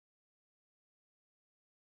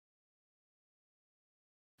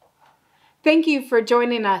Thank you for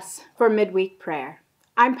joining us for Midweek Prayer.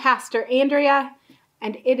 I'm Pastor Andrea,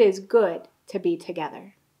 and it is good to be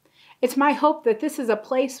together. It's my hope that this is a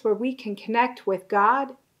place where we can connect with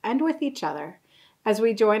God and with each other as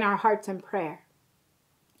we join our hearts in prayer.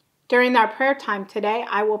 During our prayer time today,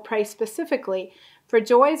 I will pray specifically for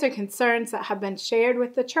joys or concerns that have been shared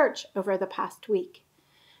with the church over the past week.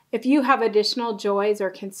 If you have additional joys or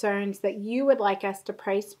concerns that you would like us to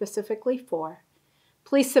pray specifically for,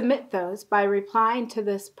 please submit those by replying to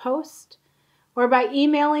this post or by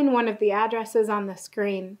emailing one of the addresses on the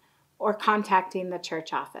screen or contacting the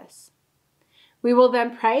church office. We will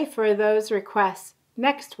then pray for those requests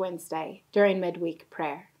next Wednesday during midweek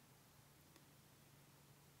prayer.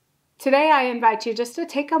 Today I invite you just to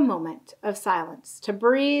take a moment of silence to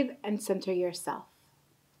breathe and center yourself.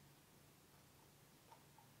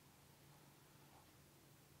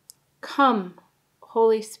 Come,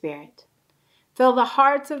 Holy Spirit. Fill the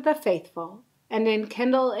hearts of the faithful, and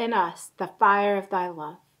enkindle in us the fire of thy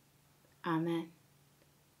love. Amen.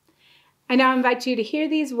 I now invite you to hear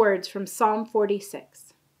these words from Psalm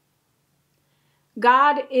 46.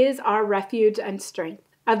 God is our refuge and strength,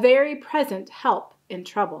 a very present help in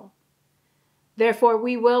trouble. Therefore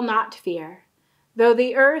we will not fear, though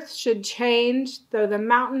the earth should change, though the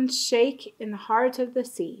mountains shake in the heart of the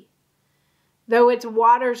sea, though its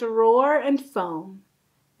waters roar and foam,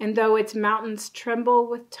 and though its mountains tremble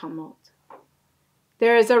with tumult.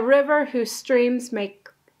 There is a river whose streams make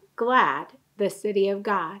glad the city of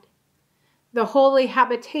God, the holy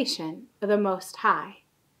habitation of the Most High.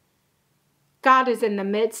 God is in the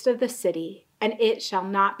midst of the city, and it shall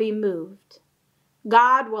not be moved.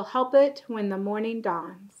 God will help it when the morning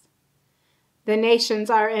dawns. The nations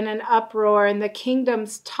are in an uproar, and the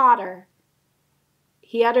kingdoms totter.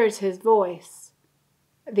 He utters his voice.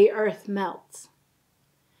 The earth melts.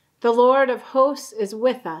 The Lord of hosts is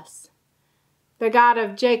with us. The God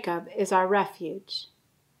of Jacob is our refuge.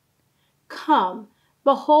 Come,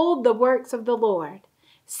 behold the works of the Lord.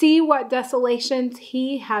 See what desolations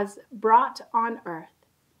he has brought on earth.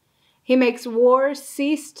 He makes wars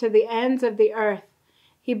cease to the ends of the earth.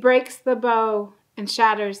 He breaks the bow and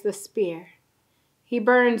shatters the spear. He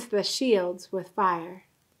burns the shields with fire.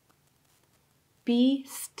 Be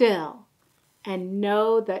still and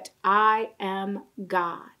know that I am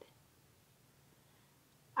God.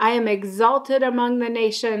 I am exalted among the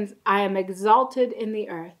nations. I am exalted in the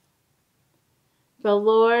earth. The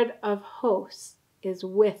Lord of hosts is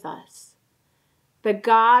with us. The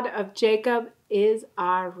God of Jacob is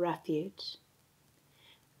our refuge.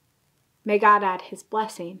 May God add his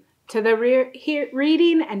blessing to the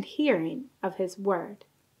reading and hearing of his word.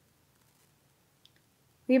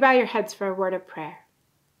 Will you bow your heads for a word of prayer?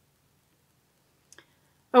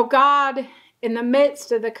 O God, in the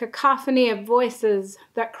midst of the cacophony of voices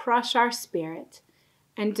that crush our spirit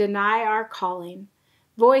and deny our calling,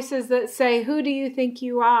 voices that say, "Who do you think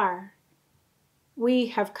you are?" we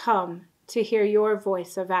have come to hear your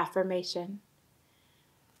voice of affirmation.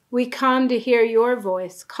 We come to hear your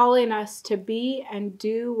voice calling us to be and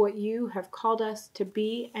do what you have called us to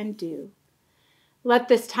be and do. Let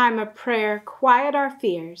this time of prayer quiet our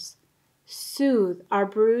fears, soothe our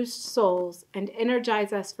bruised souls, and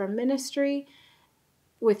energize us for ministry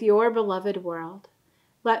with your beloved world.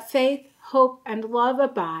 Let faith, hope, and love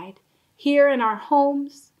abide here in our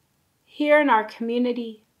homes, here in our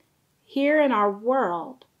community, here in our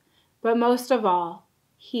world, but most of all,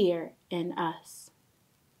 here in us.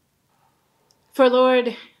 For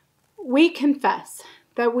Lord, we confess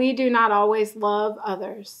that we do not always love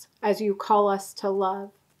others as you call us to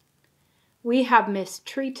love. We have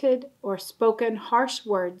mistreated or spoken harsh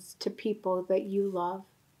words to people that you love.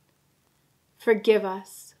 Forgive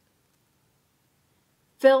us.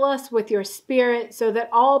 Fill us with your Spirit so that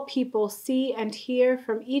all people see and hear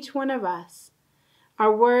from each one of us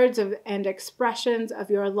our words and expressions of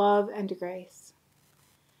your love and grace.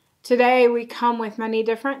 Today we come with many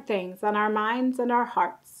different things on our minds and our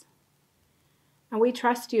hearts. And we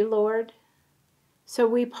trust you, Lord. So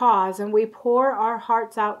we pause and we pour our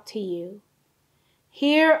hearts out to you.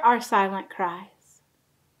 Hear our silent cries.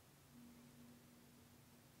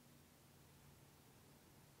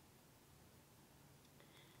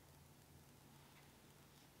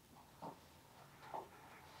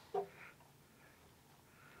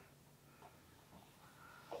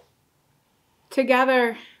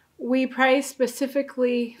 Together, we pray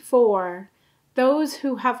specifically for those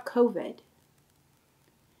who have COVID,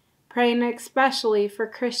 praying especially for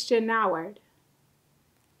Christian Noward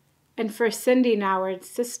and for Cindy Noward's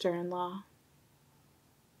sister-in-law.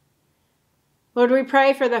 Lord, we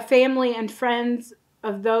pray for the family and friends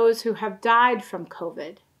of those who have died from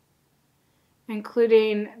COVID,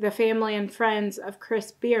 including the family and friends of Chris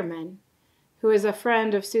Bierman, who is a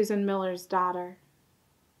friend of Susan Miller's daughter.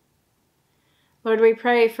 Lord, we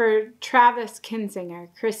pray for Travis Kinzinger,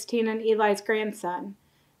 Christine and Eli's grandson,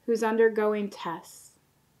 who's undergoing tests.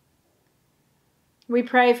 We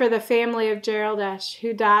pray for the family of Gerald Esch,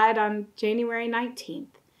 who died on January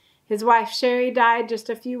 19th. His wife Sherry died just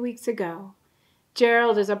a few weeks ago.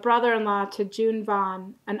 Gerald is a brother-in-law to June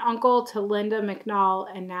Vaughn, an uncle to Linda McNall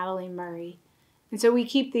and Natalie Murray. And so we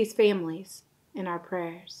keep these families in our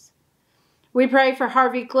prayers. We pray for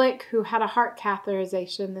Harvey Glick, who had a heart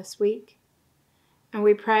catheterization this week. And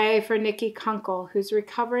we pray for Nikki Kunkel, who's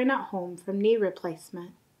recovering at home from knee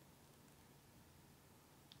replacement.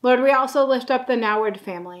 Lord, we also lift up the Noward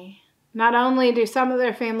family. Not only do some of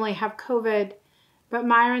their family have COVID, but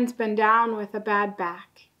Myron's been down with a bad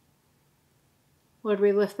back. Lord,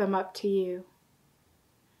 we lift them up to you.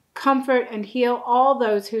 Comfort and heal all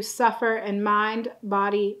those who suffer in mind,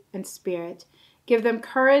 body, and spirit. Give them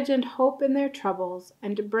courage and hope in their troubles,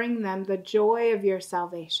 and to bring them the joy of your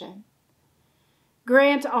salvation.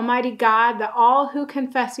 Grant, Almighty God, that all who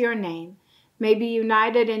confess your name may be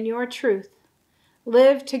united in your truth,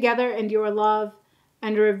 live together in your love,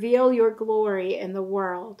 and reveal your glory in the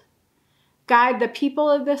world. Guide the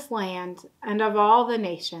people of this land and of all the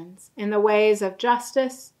nations in the ways of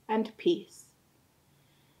justice and peace.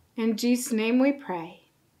 In Jesus' name we pray.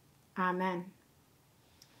 Amen.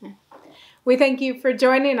 We thank you for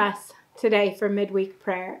joining us today for Midweek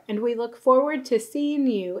Prayer, and we look forward to seeing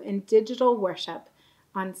you in digital worship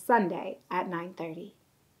on Sunday at 9:30.